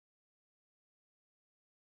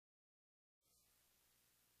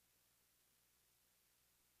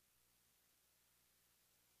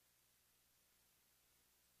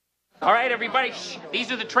All right, everybody, shh.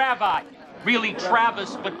 These are the Travi. Really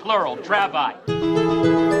Travis, but plural, Travi.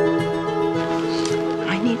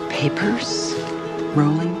 I need papers,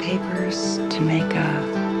 rolling papers, to make a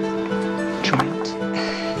joint.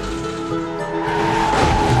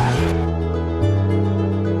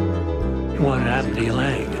 What happened to your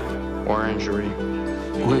leg? War injury.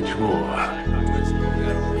 Which war?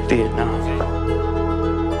 Vietnam.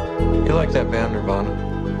 You like that band, Nirvana?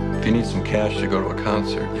 If you need some cash to go to a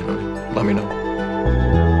concert, let me know.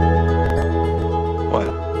 What?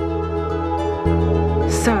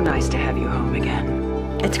 So nice to have you home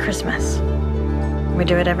again. It's Christmas. We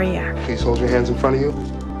do it every year. Please hold your hands in front of you.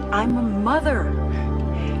 I'm a mother.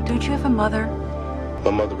 Don't you have a mother?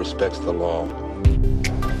 My mother respects the law.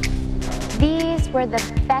 These were the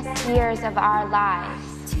best years of our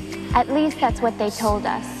lives. At least that's what they told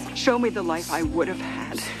us. Show me the life I would have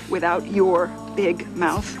had without your big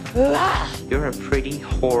mouth. You're a pretty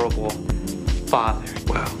horrible father.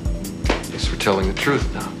 Well, at least we're telling the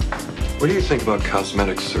truth now. What do you think about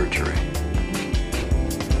cosmetic surgery?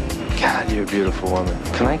 God, you're a beautiful woman.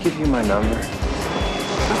 Can I give you my number?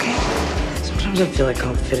 Okay. Sometimes I feel like I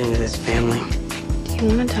don't fit into this family. Do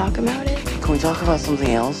you want to talk about it? Can we talk about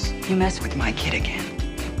something else? You mess with my kid again.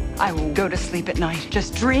 I will go to sleep at night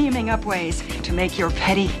just dreaming up ways to make your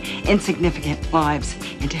petty, insignificant lives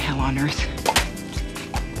into hell on earth.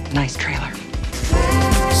 Nice trailer.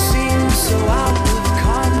 Seems so out of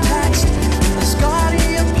context. A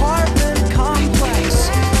Scotty apartment complex.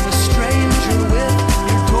 A stranger with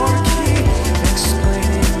your door key,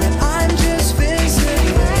 explaining that I'm just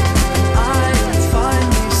visiting. I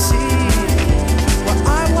finally see what I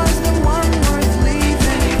was the one worth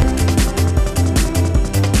leaving.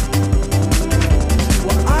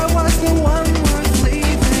 What I was the one worth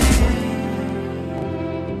leaving.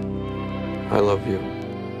 I love you.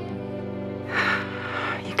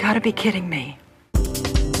 You gotta be kidding me.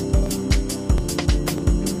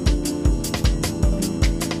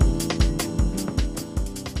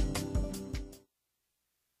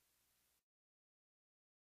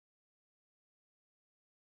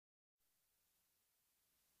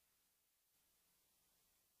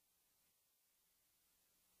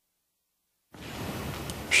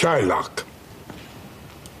 Shylock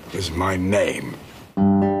is my name.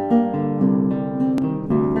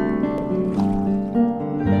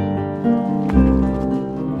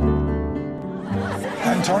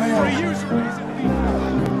 Antonio.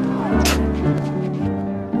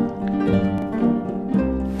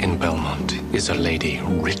 In Belmont is a lady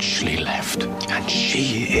richly left, and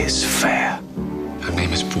she is fair. Her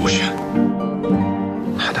name is Portia.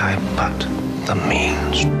 Had I but the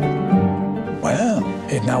means. Well,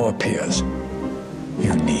 it now appears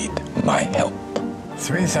you need my help.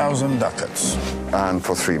 3,000 ducats. And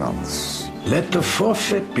for 3 months. Let the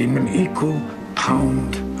forfeit be an equal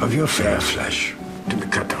pound of your fair flesh to be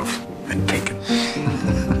cut off and taken.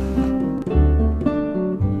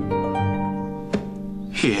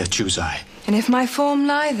 Here choose I. And if my form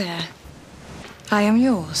lie there, I am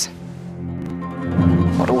yours.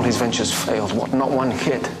 What all his ventures failed, what not one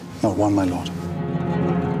hit. Not one, my lord.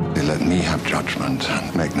 They let me have judgment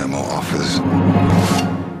and make no more offers.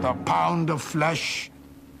 The pound of flesh,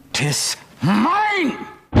 'tis mine!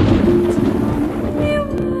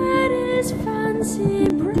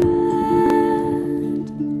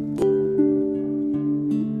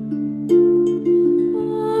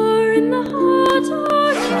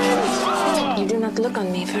 You do not look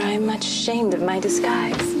on me, for I am much ashamed of my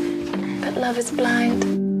disguise. But love is blind.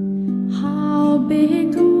 How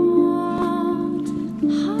big God,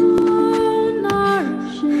 how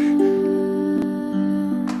nourishing.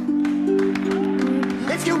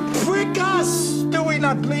 If you prick us, do we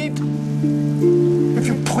not bleed? If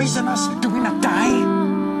you poison us, do we not die?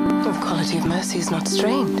 Of quality of mercy is not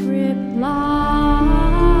strained.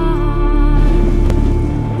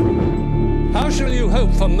 How shall you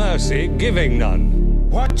hope for mercy, giving none?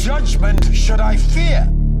 What judgment should I fear?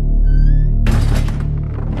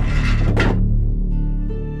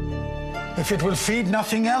 If it will feed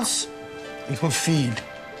nothing else, it will feed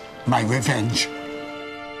my revenge.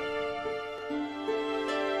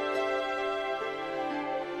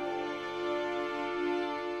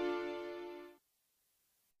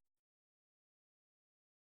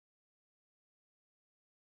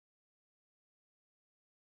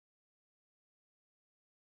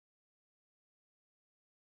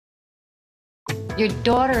 Your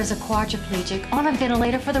daughter is a quadriplegic on a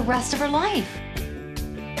ventilator for the rest of her life.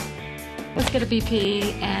 Let's get a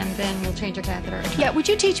BP and then we'll change your catheter. Yeah, would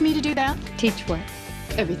you teach me to do that? Teach what?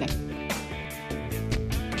 Everything.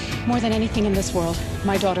 More than anything in this world,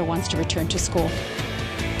 my daughter wants to return to school.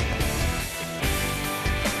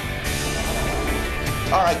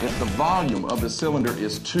 All right, if the volume of the cylinder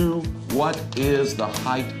is 2, what is the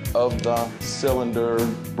height of the cylinder,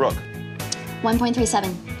 Brooke?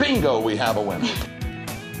 1.37. Bingo, we have a winner.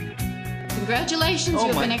 Congratulations, Oh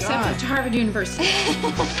you've my been accepted God. to Harvard University.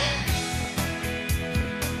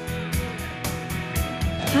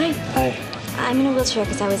 Hi. Hi. I'm in a wheelchair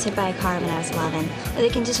because I was hit by a car when I was 11. The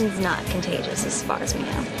condition's not contagious as far as we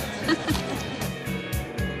know.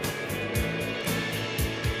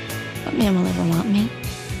 What man will ever want me?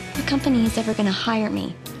 What company is ever going to hire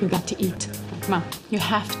me? You got to eat. Come on, you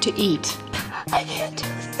have to eat. I can't do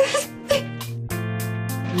this.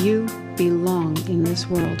 You belong in this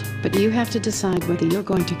world, but you have to decide whether you're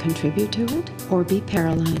going to contribute to it or be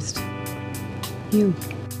paralyzed. You.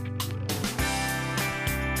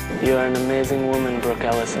 You are an amazing woman, Brooke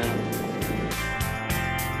Ellison.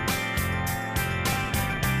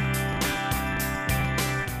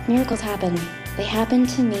 Miracles happen. They happen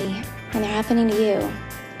to me, and they're happening to you.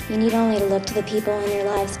 You need only to look to the people in your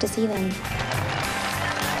lives to see them.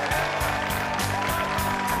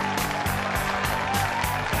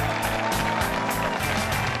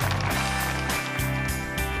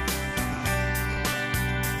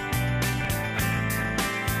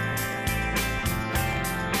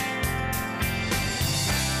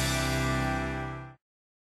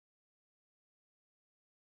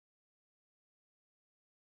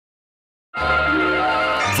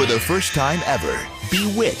 For the first time ever,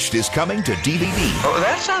 Bewitched is coming to DVD. Oh,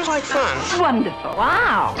 that sounds like fun. Wonderful.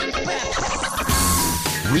 Wow.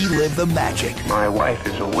 Relive the magic. My wife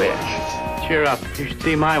is a witch. Cheer up. You should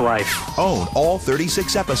see my wife. Own all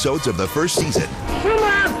 36 episodes of the first season.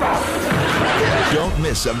 Samantha! Don't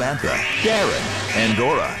miss Samantha, Darren, and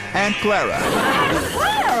Dora, and Clara.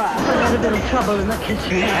 Clara! I had a bit of trouble in the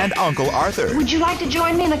kitchen. And Uncle Arthur. Would you like to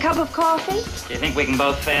join me in a cup of coffee? Do you think we can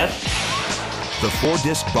both fit? The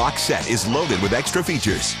 4-disc box set is loaded with extra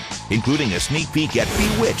features, including a sneak peek at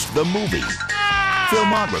Bewitched the movie,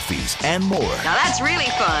 filmographies, and more. Now that's really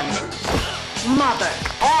fun. Mother.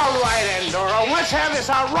 All right, Endora, let's have this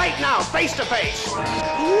out right now, face to face.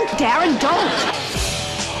 Darren, don't.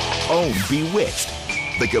 Own Bewitched,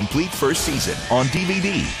 the complete first season on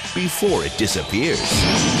DVD before it disappears.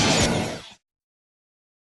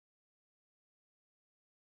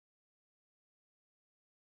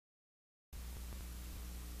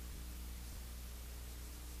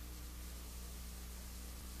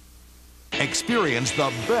 Experience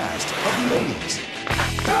the best of the 80s.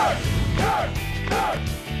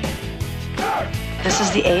 This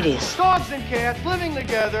is the 80s. Dogs and cats living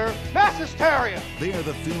together, mass hysteria. They are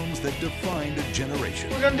the films that defined a generation.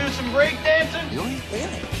 We're gonna do some break dancing. Really?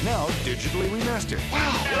 Now digitally remastered.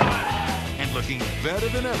 Wow! And looking better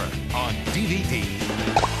than ever on DVD.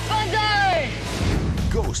 Sunday!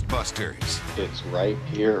 Ghostbusters. It's right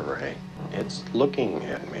here, Ray. It's looking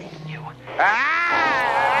at me.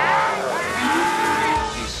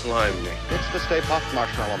 He slimed me. It's the Stay Puft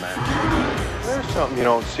Marshmallow Man. There's something you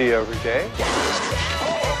don't see every day.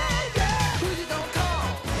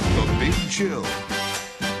 The Big Chill.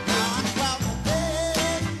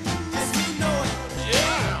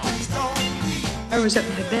 I was at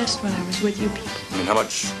my best when I was with you people. I mean, how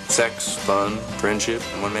much sex, fun, friendship,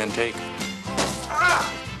 and one man take?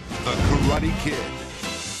 The Karate Kid.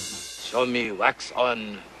 Show me wax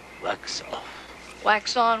on, wax off.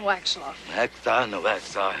 Wax on, wax off. Wax on,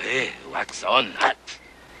 wax off. Hey, wax on, hot.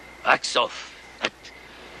 Wax off, hot.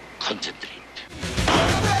 Concentrate.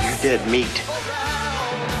 You're dead meat.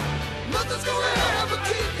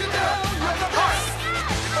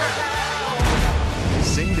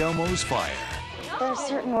 St. Elmo's Fire. There are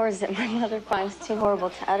certain words that my mother finds too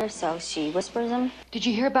horrible to utter, so she whispers them. Did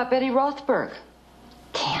you hear about Betty Rothberg?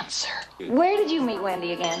 Cancer. Where did you meet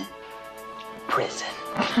Wendy again? Prison.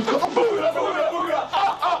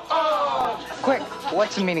 Quick,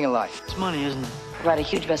 what's the meaning of life? It's money, isn't it? Write a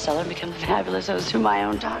huge bestseller and become a fabulous host to my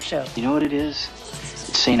own talk show. You know what it is?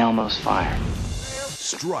 It's St. Elmo's Fire.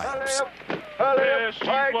 Stripes. There she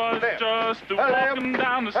was just walking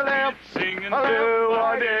down the street singing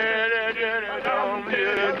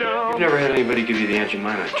You've never had anybody give you the Aunt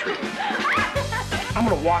Jemima treatment. I'm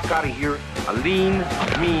gonna walk out of here a lean,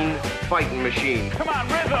 mean fighting machine. Come on,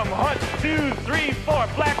 rhythm. 1, 2, 3, 4.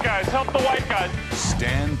 Black guys, help the white guys.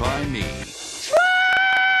 Stand By Me.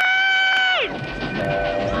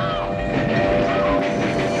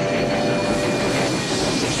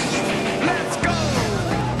 Let's go!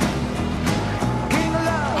 King of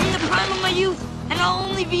Love! In the prime of my youth, and I'll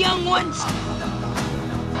only be young once.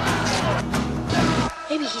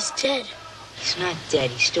 Maybe he's dead. He's not dead.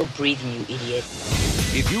 He's still breathing, you idiot.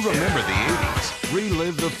 If you remember the 80s,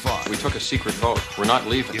 relive the fun. We took a secret vote. We're not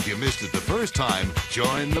leaving. If you missed it the first time,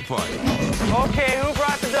 join the party. Okay, who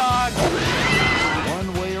brought the dog?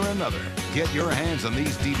 One way or another, get your hands on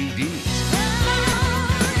these DVDs.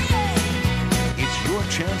 It's your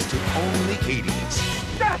chance to own the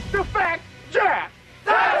 80s. That's the fact, Jack!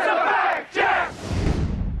 That's the fact, Jack!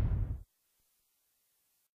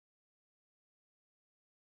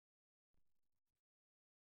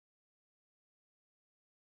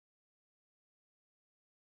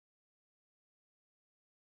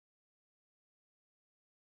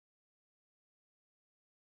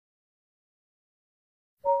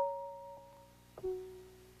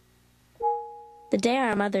 The day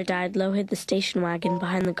our mother died, Lo hid the station wagon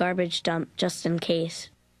behind the garbage dump just in case.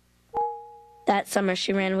 That summer,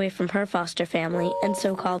 she ran away from her foster family and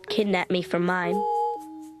so-called kidnapped me from mine.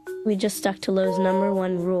 We just stuck to Lo's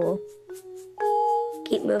 #1 rule.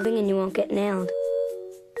 Keep moving and you won't get nailed.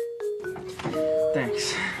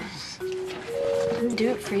 Thanks. I'll do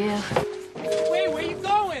it for you. Wait, where you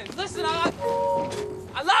going? Listen, I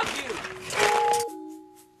love you!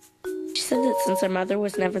 She said that since our mother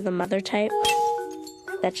was never the mother type,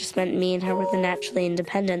 that just meant me and her were the naturally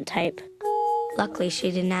independent type. Luckily,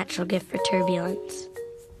 she had a natural gift for turbulence.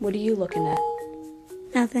 What are you looking at?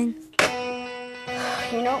 Nothing.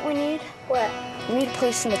 You know what we need? What? We need a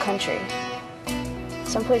place in the country.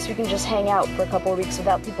 Someplace we can just hang out for a couple of weeks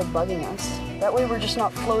without people bugging us. That way we're just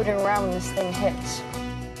not floating around when this thing hits.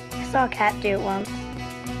 I saw a cat do it once.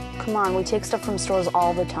 Come on, we take stuff from stores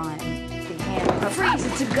all the time. Freeze,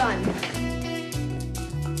 it's a gun.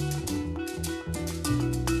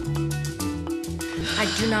 I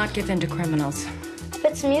do not give in to criminals. I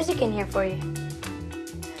put some music in here for you.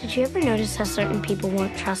 Did you ever notice how certain people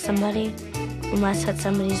won't trust somebody unless that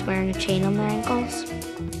somebody's wearing a chain on their ankles?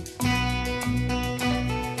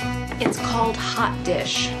 It's called hot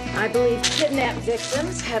dish. I believe kidnapped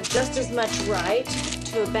victims have just as much right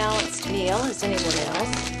to a balanced meal as anyone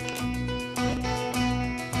else.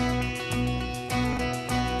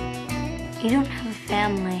 You don't have a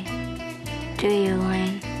family, do you,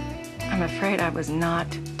 Elaine? I'm afraid I was not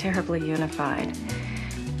terribly unified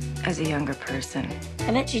as a younger person.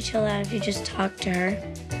 I bet you chill out if you just talk to her.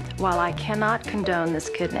 While I cannot condone this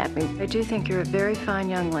kidnapping, I do think you're a very fine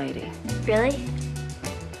young lady. Really?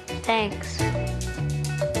 Thanks.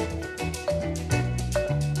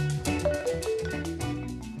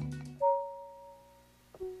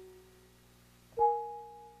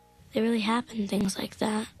 They really happen, things like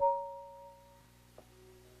that.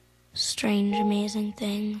 Strange, amazing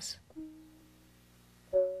things.